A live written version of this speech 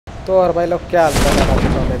तो और भाई लोग क्या हाल चाल है, आ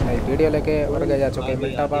चुका हूँ एक नई वीडियो लेके और गए जा चुके हैं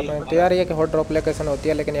मिल्टा पाप में। तो यार ये कि हॉट ड्रॉप लोकेशन होती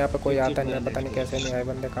है, लेकिन यहाँ पे कोई आता नहीं है, पता नहीं कैसे नहीं आए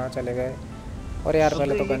बंदे, कहाँ चले गए। और यार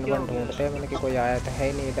पहले तो गन वन ढूंढते हैं, मैंने कि कोई आया तो है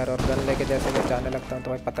ही नहीं इधर। और गन लेके जैसे मैं जाने लगता हूँ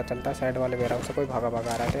तो भाई पता चलता है साइड वाले वेयरहाउस से कोई भागा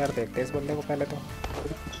भागा आ रहा था। यार देखते हैं इस बंदे को पहले तो।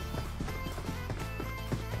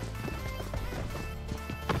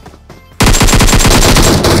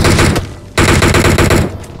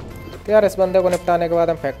 यार इस बंदे को निपटाने के बाद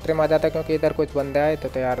हम फैक्ट्री में आ जाते हैं, क्योंकि इधर कुछ बंदे आए थे।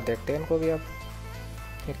 तो यार देखते हैं इनको भी। अब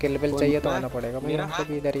किल बिल चाहिए तो आना पड़ेगा भाई, हमको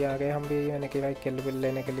भी इधर ही आ गए हम भी। मैंने कि भाई किल बिल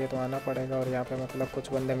लेने के लिए तो आना पड़ेगा। और यहाँ पे मतलब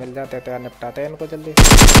कुछ बंदे मिल जाते हैं तो यार निपटाते हैं इनको जल्दी।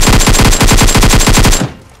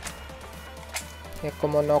 एक को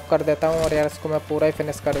मैं नॉक कर देता हूँ और यार इसको मैं पूरा ही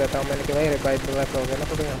फिनिश कर देता हूँ। मैंने कि भाई रिवाइव हो गया ना,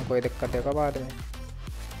 तो भाई हमको ही दिक्कत देगा बाद में।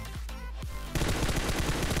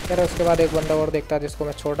 यार उसके बाद एक बंदा और देखता है जिसको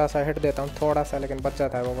मैं छोटा सा हिट देता हूँ, थोड़ा सा, लेकिन बच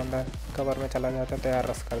जाता है वो बंदा, कवर में चला जाता है। तो यार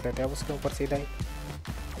रस कर देते हैं अब उसके ऊपर सीधा ही।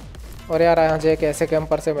 और यार आज एक ऐसे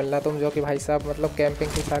कैंपर से मिलना तुम जो कि भाई साहब मतलब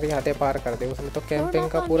कैंपिंग की सारी हदें पार कर दे। उसने तो कैंपिंग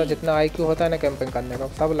का पूरा जितना आईक्यू होता है ना कैंपिंग करने का,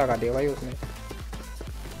 सब लगा दिया भाई उसने।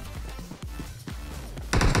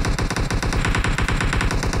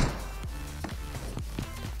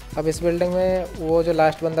 अब इस बिल्डिंग में वो जो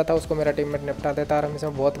लास्ट बंदा था उसको मेरा टीममेट निपटा देता। और हम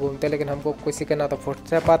इसमें बहुत घूमते, लेकिन हमको किसी के ना तो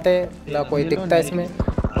फुटस्टेप आते ना कोई दिखता इसमें।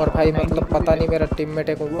 और भाई मतलब पता नहीं मेरा टीममेट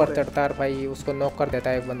एक ऊपर चढ़ता है भाई, उसको नॉक कर देता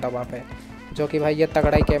है एक बंदा वहाँ पे, जो कि भाई ये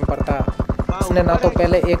तगड़ा ही कैंपर था। इसने ना तो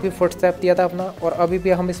पहले एक भी फुटस्टेप दिया था अपना, और अभी भी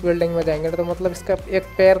हम इस बिल्डिंग में जाएंगे तो मतलब इसका एक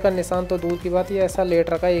पैर का निशान तो दूर की बात, ये ऐसा लेट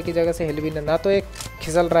रखा है एक ही जगह से, हिल भी नहीं, ना तो एक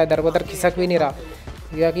खिसल रहा है इधर उधर, खिसक भी नहीं रहा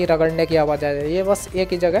या कि रगड़ने की आवाज़ आ जाए। ये बस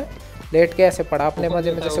एक ही जगह लेट के ऐसे पड़ा अपने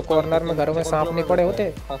मजे में, जैसे कॉर्नर में घरों में सांप नहीं पड़े होते,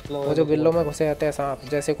 वो जो बिल्लों में घुसे रहते हैं सांप,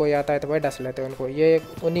 जैसे कोई आता है तो भाई डस लेते हैं उनको। ये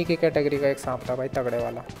एक उन्हीं की कैटेगरी का एक सांप था भाई, तगड़े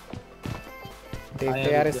वाला।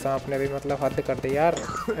 देखते यार इस सांप ने भी मतलब हद कर दी यार।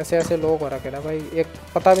 ऐसे ऐसे लोग हो रखे ना भाई, एक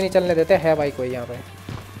पता भी नहीं चलने देते है भाई कोई यहाँ पे।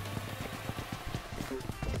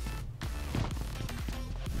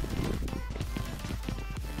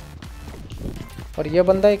 और ये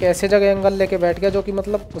बंदा एक ऐसे जगह एंगल लेके बैठ गया जो कि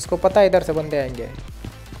मतलब उसको पता है इधर से बंदे आएंगे।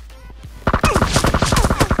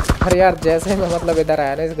 अरे यार जैसे मैं मतलब इधर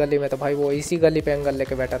आया ना इस गली में, तो भाई वो इसी गली पे एंगल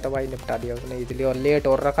लेके बैठा था भाई, निपटा दिया उसने इजीली। और लेट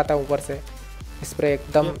और रखा था ऊपर से, स्प्रे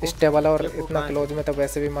एकदम स्टेबल है, और इतना क्लोज में तो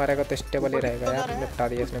वैसे भी मारेगा तो स्टेबल ही रहेगा यार। निपटा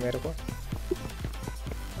दिया इसने मेरे को।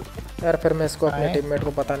 यार फिर मैं इसको अपने टीममेट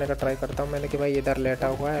को बताने का ट्राई करता हूँ, मैंने कि भाई इधर लेटा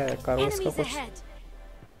हुआ है, करो इसका कुछ,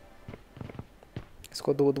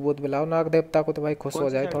 इसको दूध वूध पिलाओ नाग देवता को तो भाई खुश हो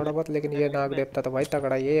जाए थोड़ा बहुत। लेकिन ये नाग देवता तो भाई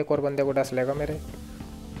तगड़ा, ये एक और बंदे को डस लेगा मेरे।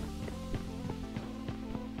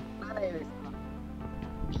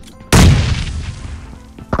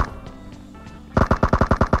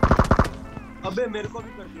 अबे मेरे को भी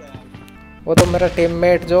कर दिया यार। वो तो मेरा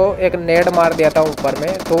टीममेट जो एक नेड मार दिया था ऊपर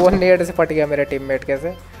में, तो वो नेड से फट गया मेरे टीममेट के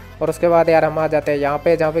से। और उसके बाद यार हम आ जाते हैं यहाँ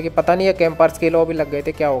पे, जहाँ पे कि पता नहीं है कैंपर्स की लो भी लग गए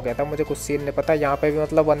थे, क्या हो गया था मुझे कुछ सीन नहीं पता। यहाँ पे भी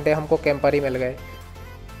मतलब बंदे हमको कैंपर ही मिल गए।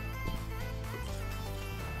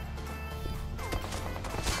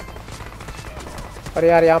 और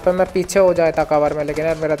यार यहाँ पे मैं पीछे हो जाया था कवर में, लेकिन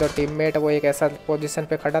यार मेरा जो टीममेट वो एक ऐसा पोजीशन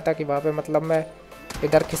पे खड़ा था कि वहाँ पे मतलब मैं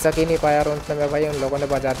इधर खिसक ही नहीं पाया, और उनसे मैं भाई उन लोगों ने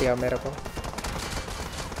बजा दिया मेरे को।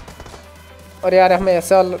 और यार हमें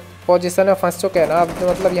ऐसा पोजीशन में फंस चुके हैं ना, अब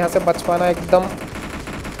मतलब यहाँ से बच पाना एकदम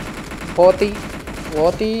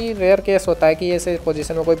बहुत ही रेयर केस होता है कि ऐसे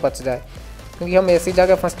पोजीशन में कोई बच जाए, क्योंकि हम ऐसी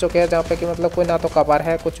जगह फंस चुके हैं जहाँ पे कि मतलब कोई ना तो कवर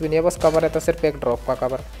है, कुछ भी नहीं है, बस कवर है तो सिर्फ एक ड्रॉप का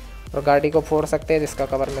कवर, और गाड़ी को फोड़ सकते हैं जिसका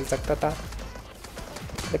कवर मिल सकता था।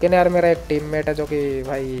 लेकिन यार मेरा एक टीममेट है जो कि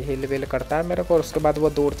भाई हिल विल करता है मेरे को, और उसके बाद वो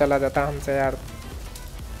दूर चला जाता है हमसे यार,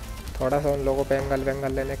 थोड़ा सा उन लोगों पे एंगल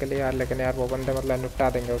वेंगल लेने के लिए यार। लेकिन यार वो बंदे मतलब निपटा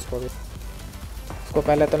देंगे उसको भी। उसको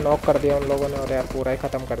पहले तो नॉक कर दिया उन लोगों ने, और यार पूरा ही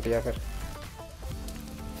ख़त्म कर दिया।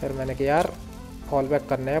 फिर मैंने कि यार फॉल बैक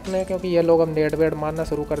करने हैं अपने, क्योंकि ये लोग अब नेट वेड मारना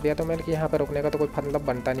शुरू कर दिया। तो मैंने कि यहाँ पर रुकने का तो कोई मतलब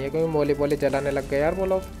बनता नहीं है, क्योंकि मोली बोली जलाने लग गए यार वो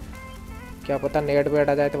लोग। क्या पता नेट वेड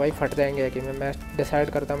आ जाए तो भाई फट जाएंगे कि मैं डिसाइड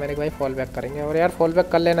करता हूँ मैंने कि भाई फॉल बैक करेंगे। और यार फॉल बैक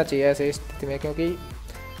कर लेना चाहिए ऐसी स्थिति में, क्योंकि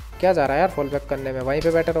क्या जा रहा है यार फॉल बैक करने में, वहीं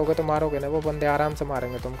पे बेटर होगे तो मारोगे ना, वो बंदे आराम से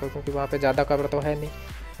मारेंगे तुमको, क्योंकि वहाँ पे ज़्यादा कवर तो है नहीं।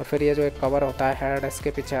 और फिर ये जो एक कवर होता है हेड,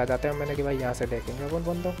 इसके पीछे आ जाते हैं। मैंने कि भाई यहाँ से देखेंगे अब उन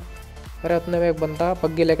बंदों। अरे उतने में एक बंदा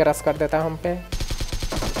बग्गी लेकर रस कर देता हम पे,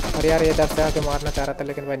 और यार ये इधर से आके मारना चाह रहा था,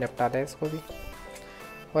 लेकिन भाई निपटा दे इसको भी।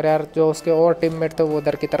 और यार जो उसके और टीममेट थे वो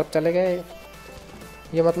उधर की तरफ चले गए,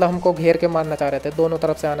 ये मतलब हमको घेर के मारना चाह रहे थे, दोनों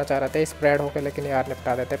तरफ से आना चाह रहे थे स्प्रेड होकर, लेकिन यार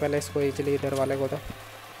निपटा देते पहले इसको इजीली इधर वाले को तो।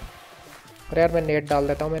 और यार मैं नेट डाल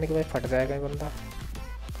देता हूँ, मैंने कि भाई फट जाएगा ये बंदा।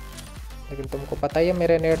 लेकिन तुमको पता ही है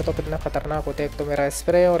मेरे नेट तो कितना खतरनाक होते हैं, एक तो मेरा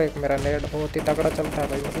स्प्रे और एक मेरा नेट बहुत ही तगड़ा चलता है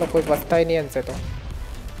भाई, मतलब कोई बचता ही नहीं है इनसे तो।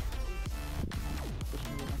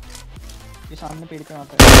 सामने पेड़ पे वहाँ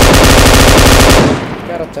पे।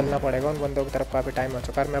 यार अब चलना पड़ेगा उन बंदों की तरफ, काफ़ी टाइम हो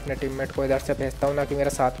चुका है। मैं अपने टीममेट को इधर से भेजता हूँ ना कि मेरा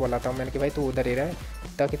साथ बुलाता हूँ मैंने कि भाई तू उधर ही रहे,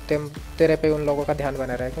 ताकि तेरे पे उन लोगों का ध्यान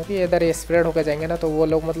बना रहे, क्योंकि इधर ये स्प्रेड होकर जाएंगे ना तो वो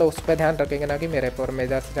लोग मतलब उस पर ध्यान रखेंगे ना कि मेरे पे, और मैं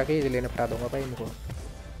इधर से जाके इजीली निपटा दूंगा भाई इनको।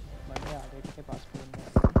 बंदे आ गए थे पास में।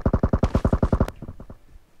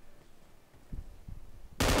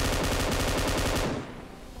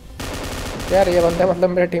 यार ये बंदे मतलब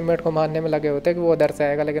मेरे टीममेट को मारने में लगे होते हैं कि वो उधर से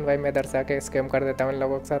आएगा, लेकिन भाई मैं इधर से आके स्कैम कर देता हूँ इन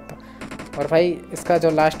लोगों के साथ। और भाई इसका जो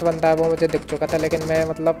लास्ट बंदा है वो मुझे दिख चुका था, लेकिन मैं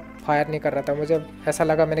मतलब फायर नहीं कर रहा था। मुझे ऐसा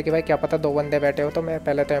लगा मैंने कि भाई क्या पता 2 बंदे बैठे हो, तो मैं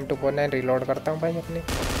पहले तो M249 रीलोड करता हूँ भाई, अपनी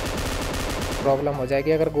प्रॉब्लम हो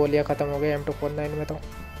जाएगी अगर गोलियाँ ख़त्म हो गई M249 में तो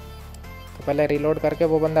पहले रीलोड करके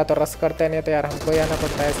वो बंदा तो रस करते नहीं, तो यार हमको ही आना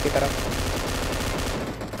पड़ता है इसकी तरफ।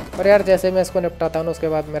 और यार जैसे मैं इसको निपटाता हूँ उसके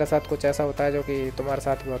बाद मेरे साथ कुछ ऐसा होता है जो कि तुम्हारे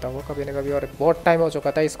साथ भी होता होगा कभी ना कभी। और बहुत टाइम हो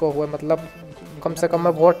चुका था इसको हुए, मतलब कम से कम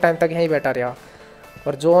मैं बहुत टाइम तक यहीं बैठा रहा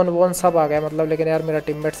और जोन वोन सब आ गया मतलब। लेकिन यार मेरा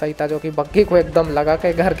टीममेट सही था जो कि बग्गी को एकदम लगा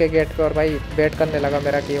के घर के गेट पे और भाई वेट करने लगा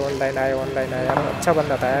मेरा कि ऑनलाइन आए यार। अच्छा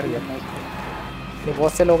बंदा था यार ये।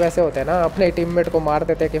 बहुत से लोग ऐसे होते हैं ना, अपने टीममेट को मार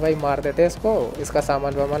देते कि भाई मार देते इसको, इसका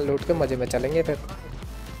सामान वामान लूट के मज़े में चलेंगे फिर।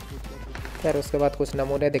 यार उसके बाद कुछ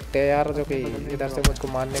नमूने दिखते हैं यार जो कि इधर से मुझको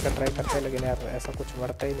मारने का ट्राई करते हैं, लेकिन यार ऐसा कुछ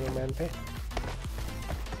मरता ही नहीं मैन पे।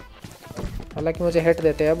 हालांकि मुझे हिट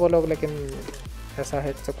देते हैं वो लोग, लेकिन ऐसा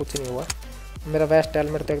हिट से कुछ नहीं हुआ। मेरा वेस्ट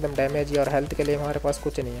हेलमेट तो एकदम डैमेज ही, और हेल्थ के लिए हमारे पास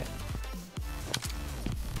कुछ नहीं है।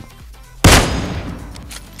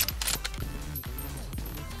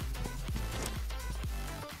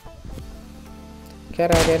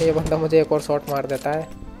 खैर आ गया नहीं, ये बंदा मुझे एक और शॉट मार देता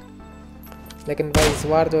है। लेकिन भाई इस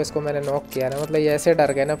बार जो इसको मैंने नॉक किया ना, मतलब ये ऐसे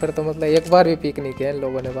डर गए ना फिर तो मतलब एक बार भी पीक नहीं किया इन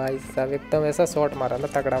लोगों ने भाई साहब। एकदम ऐसा शॉट मारा ना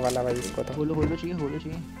तगड़ा वाला भाई इसको तो। होलो चाहिए।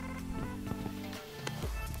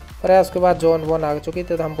 और यार उसके बाद जोन वोन आ चुकी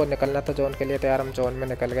थी तो हमको निकलना था जोन के लिए, तो यार हम जोन में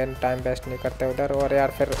निकल गए, टाइम वेस्ट नहीं करते उधर। और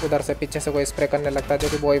यार फिर उधर से पीछे से कोई स्प्रे करने लगता है जो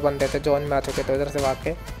कि वो ही बंदे थे जोन में आ चुके थे उधर से भाग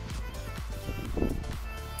के।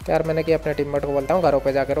 तो यार मैंने कि अपने टीममेट को बोलता हूँ घरों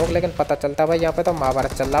पे जाके रोक, लेकिन पता चलता भाई यहाँ पे तो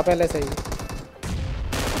महाभारत चल रहा पहले से ही।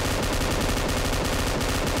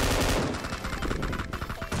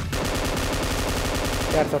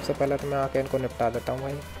 यार सबसे पहले तो मैं आके इनको निपटा देता हूँ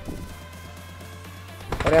भाई।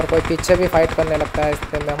 और यार कोई पीछे भी फाइट करने लगता है इस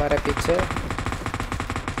पे में हमारे पीछे।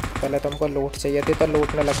 पहले तो हमको लूट चाहिए थी तो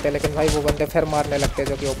लूटने लगते, लेकिन भाई वो बंदे फिर मारने लगते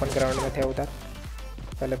जो कि ओपन ग्राउंड में थे उधर।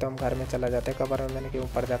 पहले तो हम घर में चला जाते कवर में, मैंने कि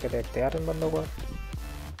ऊपर जाके देखते यार उन बंदों को।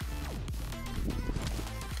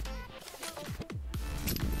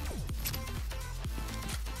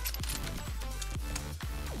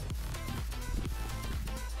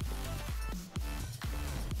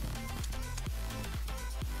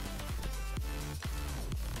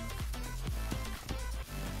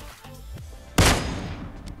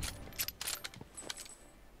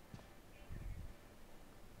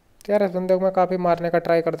 यार इस बंदे को मैं काफ़ी मारने का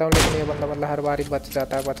ट्राई करता हूँ, लेकिन ये बंदा मतलब हर बार ही बच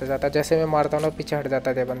जाता है। जैसे मैं मारता हूँ ना पीछे हट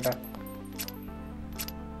जाता है ये बंदा।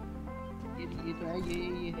 ये तो है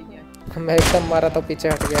ये मैं एकदम मारा तो पीछे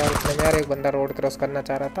हट गया। और उसमें यार एक बंदा रोड क्रॉस करना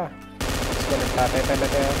चाह रहा था, उसको निपटाते हैं पहले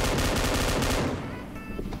तो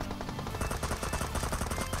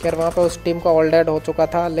यार वहाँ पे उस टीम का ऑल डेड हो चुका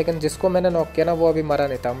था, लेकिन जिसको मैंने नॉक किया ना वो अभी मरा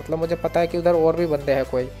नहीं था। मतलब मुझे पता है कि उधर और भी बंदे हैं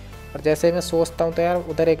कोई, और जैसे ही मैं सोचता हूँ तो यार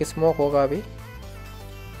उधर एक स्मोक होगा। अभी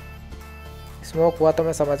स्मोक हुआ तो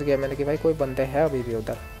मैं समझ गया मैंने कि भाई कोई बंदे हैं अभी भी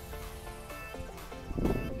उधर।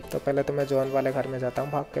 तो पहले तो मैं जोन वाले घर में जाता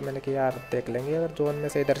हूँ भाग के, मैंने कि यार देख लेंगे अगर जोन में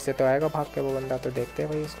से इधर से तो आएगा भाग के वो बंदा, तो देखते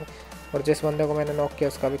हैं भाई उसको। और जिस बंदे को मैंने नॉक किया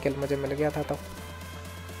उसका भी किल मुझे मिल गया था। तो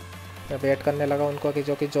मैं वेट करने लगा उनको कि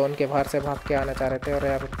जो कि जोन के बाहर से भाग के आना चाह रहे थे। और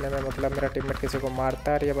यार उतने में मतलब मेरा टीममेट किसी को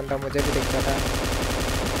मारता है और ये बंदा मुझे भी दिख जाता है।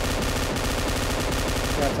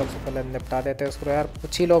 यार सबसे पहले निपटा देते उसको। यार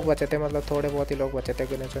कुछ ही लोग बचे थे, मतलब थोड़े बहुत ही लोग बचे थे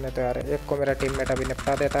गिने चुने। तो यार एक को मेरा टीममेट अभी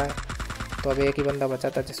निपटा देता है। तो अभी एक ही बंदा बचा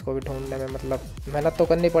था जिसको भी ढूंढने में मतलब मेहनत तो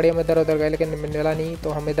करनी पड़ी। हम इधर उधर गए लेकिन मिला नहीं, तो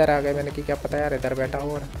हम इधर आ गए। मैंने कि क्या पता यार इधर बैठा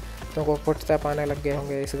हो और तो को फुटस्टेप आने लग गए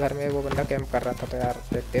होंगे इस घर में। वो बंदा कैंप कर रहा था, तो यार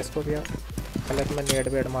देखते इसको भी। पहले तो मैं नेट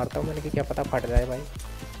वेट मारता हूँ, मैंने कि क्या पता फट जाए भाई।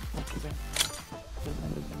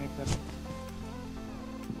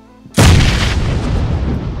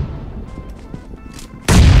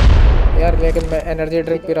 यार लेकिन मैं एनर्जी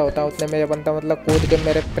ड्रिंक पी रहा होता हूँ, उतने में ये बंदा मतलब कूद के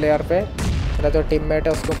मेरे प्लेयर पे, मेरा जो टीममेट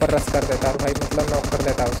है उसके ऊपर रश कर देता है और भाई मतलब नॉक कर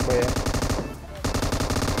देता है उसको ये।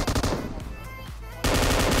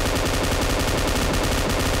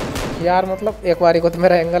 यार मतलब एक बारी को तो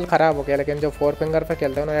मेरा एंगल ख़राब हो गया, लेकिन जो 4 फिंगर पे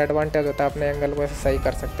खेलते हैं ना एडवांटेज होता है, अपने एंगल को ऐसे सही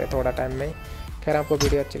कर सकते हैं थोड़ा टाइम में ही। खैर आपको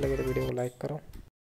वीडियो अच्छी लगी तो वीडियो को लाइक करो।